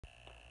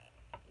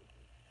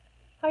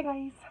Hi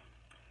guys,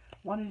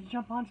 wanted to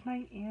jump on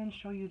tonight and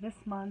show you this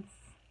month's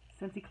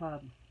Scentsy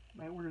Club,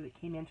 my order that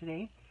came in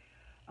today.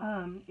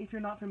 If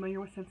you're not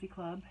familiar with Scentsy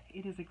Club,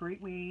 it is a great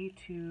way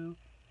to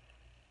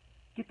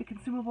get the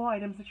consumable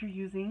items that you're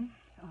using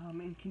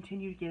and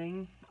continue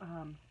getting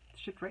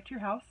shipped right to your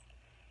house.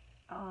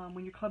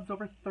 When your club's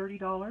over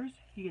 $30,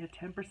 you get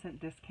a 10%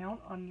 discount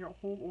on your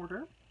whole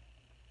order.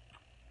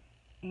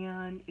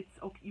 And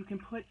you can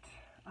put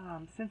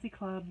Scentsy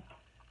Club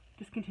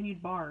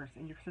discontinued bars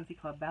in your Scentsy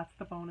Club. That's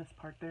the bonus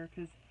part there,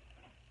 because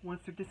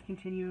once they're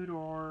discontinued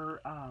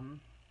or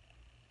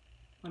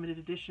limited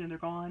edition and they're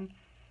gone,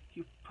 if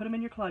you put them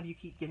in your club, you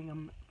keep getting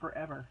them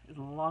forever, as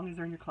long as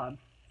they're in your club.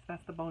 So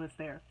that's the bonus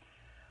there.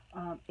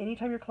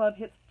 Anytime your club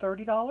hits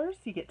 $30,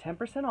 you get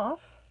 10%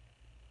 off.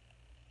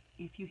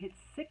 If you hit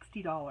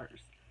 $60,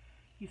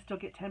 you still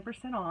get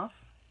 10% off,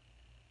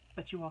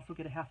 but you also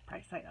get a half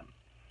price item.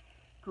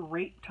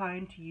 Great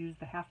time to use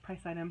the half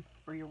price item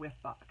for your whiff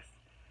box.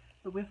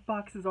 The whiff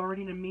box is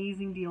already an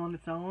amazing deal on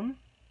its own.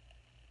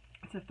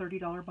 It's a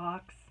 $30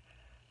 box.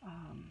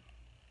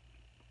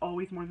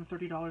 Always more than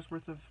 $30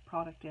 worth of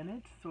product in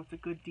it, so it's a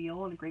good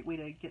deal and a great way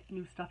to get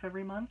new stuff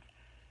every month.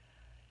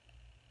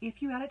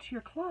 If you add it to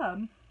your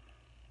club,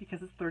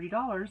 because it's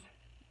 $30,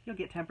 you'll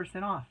get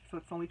 10% off, so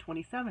it's only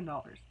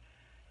 $27.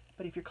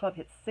 But if your club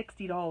hits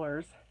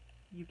 $60,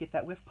 you get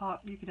that whiff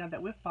box. You can have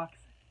that whiff box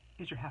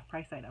as your half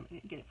price item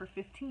and get it for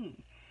 $15.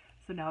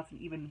 So now it's an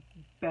even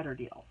better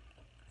deal.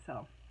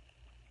 So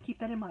keep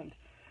that in mind.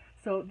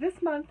 So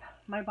this month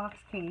my box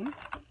came,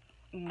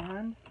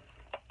 and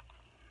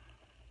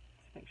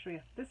let me show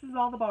you. This is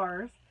all the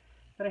bars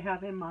that I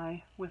have in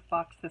my whiff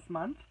box this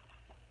month,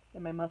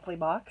 in my monthly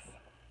box.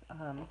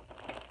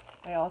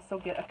 I also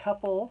get a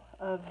couple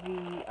of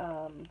the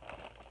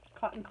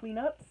cotton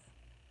cleanups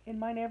in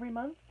mine every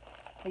month.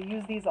 I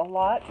use these a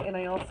lot, and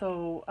I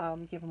also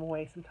give them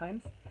away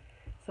sometimes.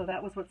 So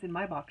that was what's in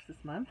my box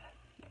this month.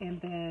 And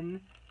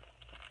then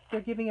they're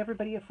giving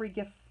everybody a free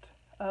gift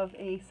of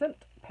a scent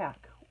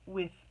pack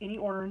with any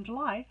order in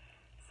July.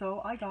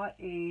 So I got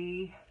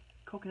a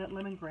coconut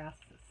lemongrass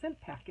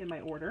scent pack in my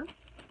order.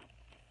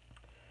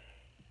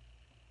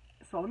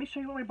 So let me show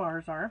you what my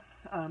bars are.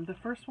 The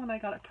first one, I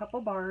got a couple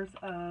bars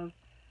of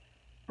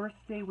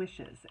birthday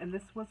wishes, and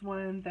this was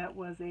one that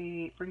was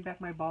a bring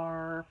back my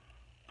bar,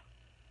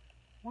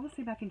 I want to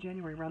say back in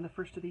January, around the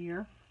first of the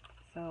year.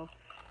 So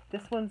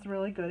this one's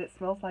really good. It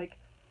smells like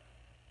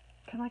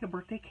kind of like a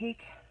birthday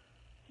cake.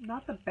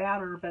 Not the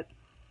batter, but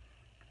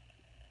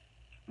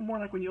more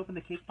like when you open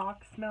the cake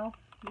box smell.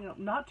 You know,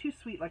 not too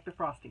sweet like the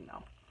frosting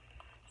though.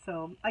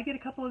 So I get a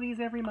couple of these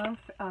every month.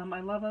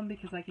 I love them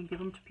because I can give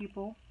them to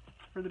people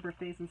for the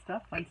birthdays and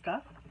stuff, fun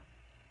stuff.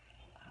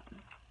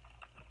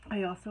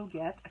 I also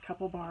get a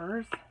couple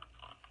bars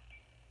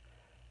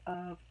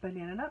of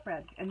banana nut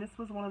bread, and this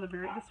was the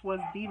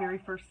very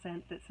first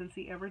scent that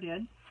Scentsy ever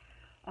did.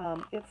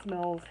 It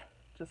smells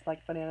just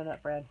like banana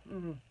nut bread.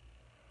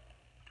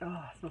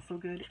 Oh, it smells so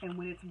good. And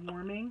when it's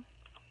warming,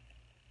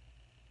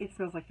 it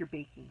smells like you're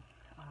baking.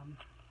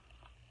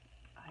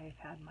 I've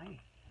had my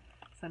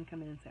son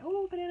come in and say,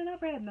 "Oh, banana nut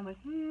bread," and I'm like,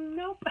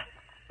 nope,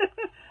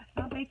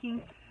 not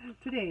baking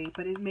today,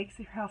 but it makes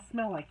your house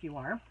smell like you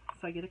are.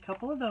 So I get a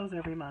couple of those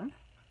every month.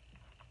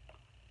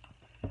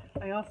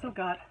 I also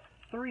got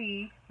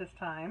 3 this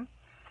time.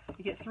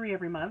 I get 3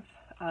 every month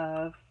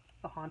of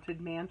the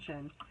Haunted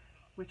Mansion,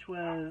 which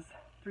was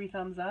 3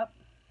 thumbs up.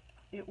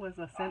 It was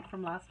a scent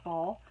from last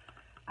fall.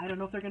 I don't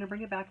know if they're going to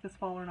bring it back this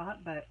fall or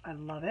not, but I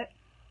love it.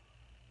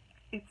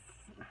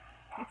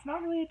 It's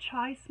not really a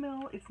chai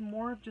smell. It's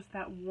more of just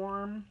that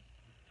warm,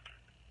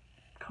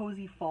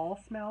 cozy fall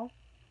smell.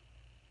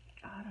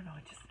 I don't know.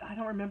 I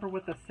don't remember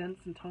what the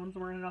scents and tones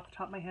were in it off the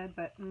top of my head,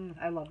 but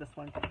I love this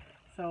one.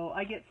 So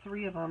I get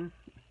 3 of them.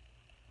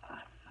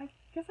 I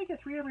guess I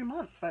get 3 every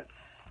month, but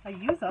I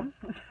use them,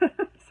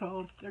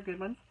 so they're good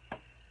ones.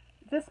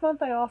 This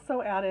month I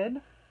also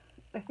added,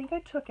 I think I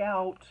took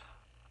out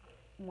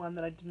one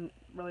that I didn't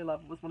really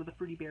love. It was one of the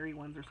fruity berry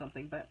ones or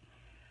something, but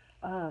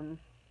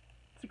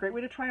it's a great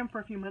way to try them for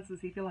a few months and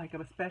see if you like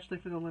them, especially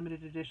for the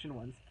limited edition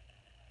ones.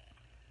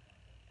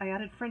 I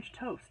added French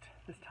toast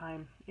this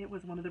time. It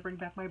was one of the Bring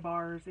Back My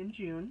bars in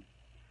June,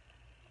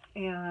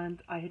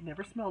 and I had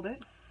never smelled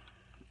it.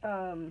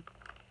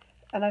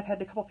 And I've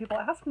had a couple people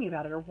ask me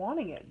about it or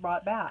wanting it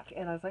brought back,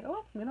 and I was like,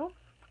 oh, you know,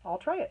 I'll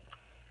try it.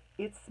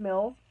 It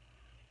smells,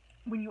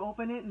 when you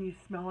open it and you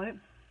smell it,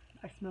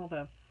 it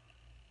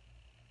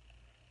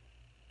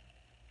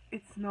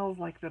smells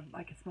like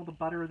I can smell the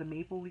butter or the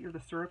maple or the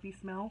syrupy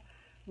smell.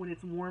 When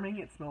it's warming,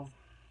 it smells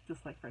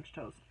just like French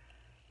toast.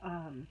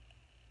 I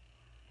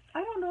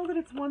don't know that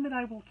it's one that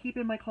I will keep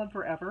in my club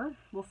forever.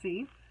 We'll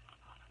see.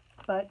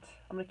 But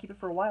I'm going to keep it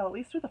for a while, at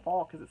least through the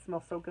fall, because it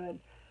smells so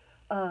good.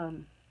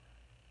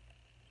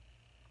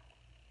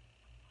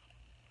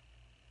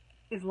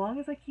 As long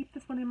as I keep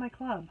this one in my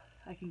club,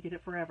 I can get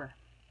it forever.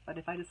 But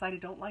if I decide I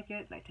don't like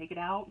it and I take it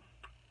out,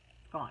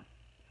 it's gone.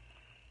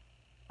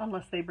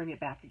 Unless they bring it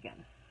back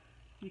again.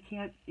 You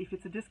can't, if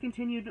it's a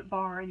discontinued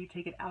bar and you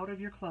take it out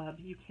of your club,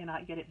 you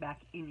cannot get it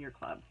back in your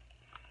club.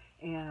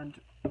 And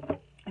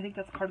I think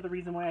that's part of the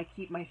reason why I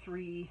keep my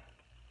three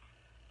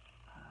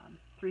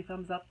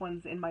thumbs up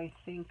ones in my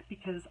thing,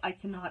 because I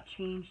cannot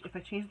change. If I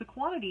change the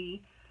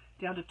quantity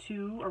down to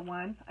 2 or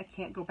 1, I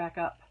can't go back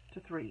up to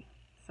 3.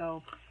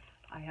 So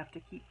I have to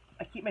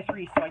keep my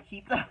 3, so I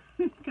keep them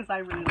because I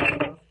really like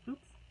those.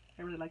 Oops,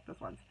 I really like those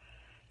ones.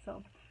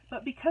 So,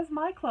 but because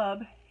my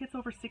club hits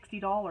over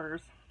 $60,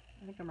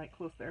 I think I'm right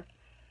close there,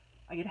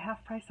 I get a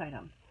half price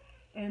item.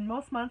 And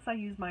most months I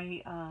use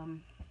my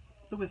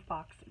the whiff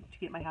box to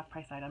get my half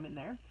price item in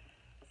there.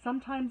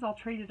 Sometimes I'll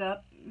trade it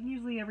up.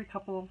 Usually every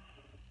couple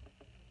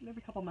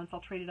months I'll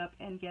trade it up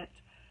and get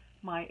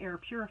my air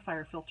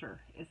purifier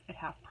filter is at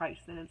half price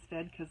then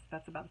instead, because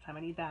that's about the time I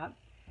need that.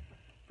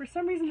 For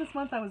some reason this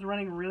month I was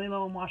running really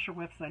low on washer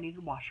whiffs and I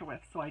needed washer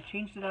whiffs, so I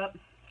changed it up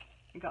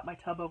and got my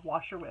tub of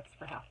washer whiffs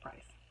for half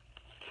price.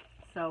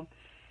 So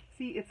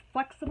see, it's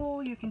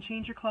flexible. You can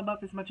change your club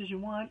up as much as you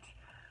want.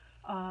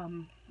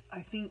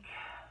 I think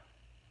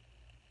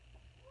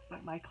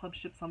my club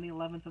ships on the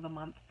 11th of the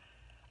month.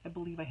 I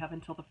believe I have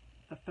until the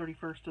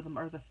 31st of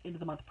the end of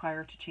the month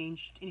prior to change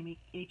any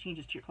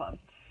changes to your club.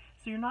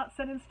 So you're not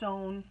set in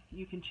stone.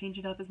 You can change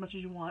it up as much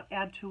as you want,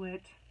 add to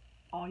it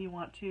all you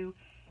want to.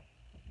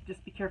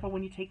 Just be careful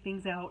when you take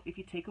things out. If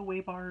you take away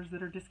bars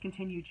that are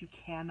discontinued, you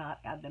cannot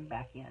add them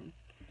back in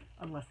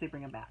unless they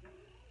bring them back.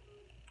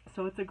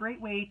 So it's a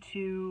great way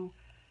to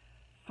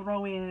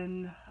throw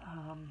in,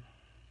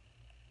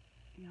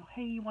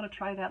 hey, you want to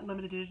try that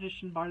limited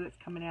edition bar that's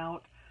coming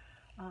out.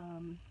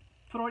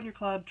 Throw it in your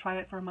club, try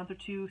it for a month or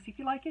two, see if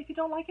you like it. If you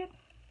don't like it,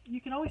 you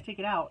can always take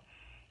it out.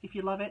 If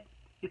you love it,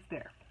 it's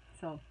there.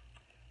 So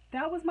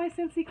that was my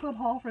Scentsy Club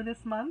haul for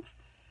this month.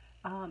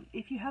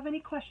 If you have any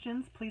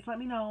questions, please let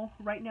me know.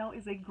 Right now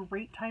is a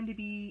great time to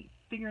be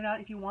figuring out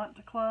if you want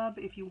a club,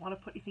 if you want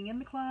to put anything in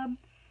the club.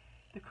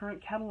 The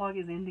current catalog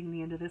is ending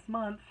the end of this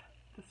month.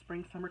 The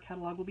spring-summer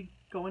catalog will be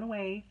going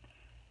away,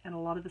 and a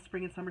lot of the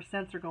spring and summer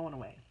scents are going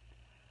away.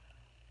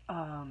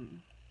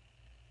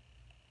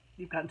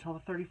 You've got until the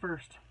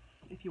 31st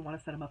if you want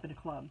to set them up in a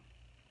club.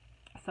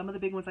 Some of the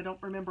big ones, I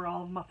don't remember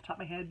all of them off the top of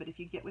my head, but if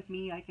you get with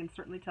me, I can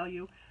certainly tell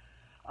you.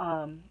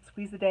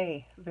 Squeeze a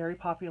Day, very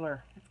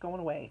popular. It's going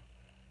away.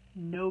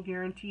 No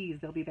guarantees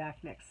they'll be back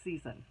next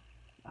season.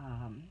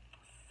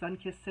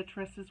 Sunkissed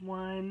Citrus is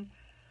one.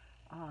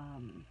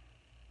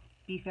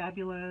 Be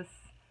Fabulous.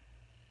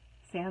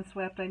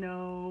 Sandswept, I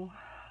know.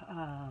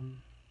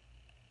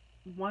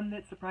 One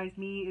that surprised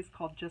me is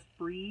called Just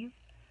Breathe.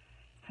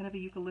 It's kind of a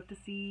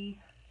eucalyptus-y.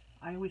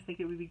 I always think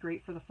it would be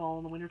great for the fall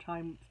and the winter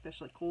time,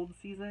 especially cold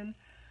season.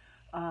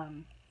 So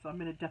I'm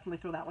going to definitely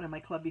throw that one in my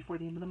club before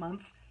the end of the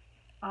month.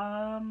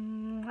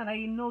 And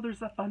I know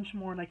there's a bunch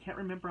more and I can't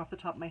remember off the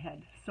top of my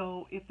head.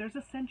 So if there's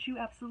a scent you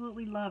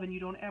absolutely love and you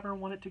don't ever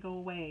want it to go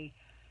away,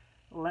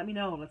 let me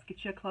know. Let's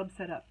get you a club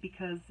set up,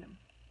 because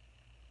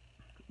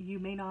you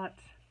may not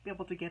be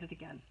able to get it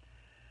again.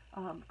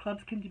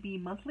 Clubs can be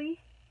monthly,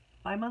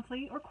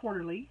 bi-monthly, or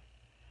quarterly.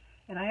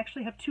 And I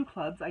actually have 2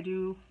 clubs. I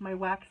do my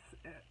wax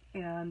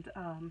and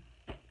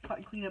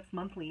cotton cleanups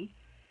monthly.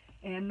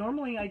 And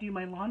normally I do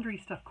my laundry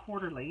stuff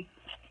quarterly.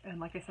 And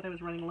like I said, I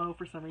was running low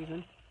for some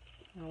reason.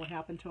 I don't know what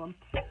happened to them.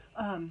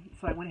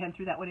 So I went ahead and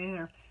threw that one in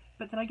there.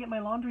 But then I get my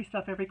laundry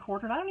stuff every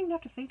quarter, and I don't even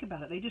have to think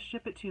about it. They just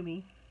ship it to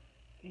me.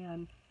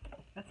 And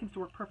that seems to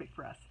work perfect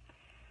for us.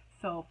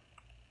 So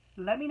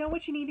let me know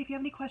what you need. If you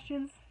have any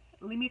questions,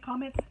 leave me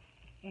comments,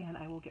 and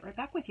I will get right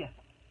back with you.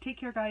 Take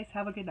care, guys.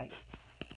 Have a good night.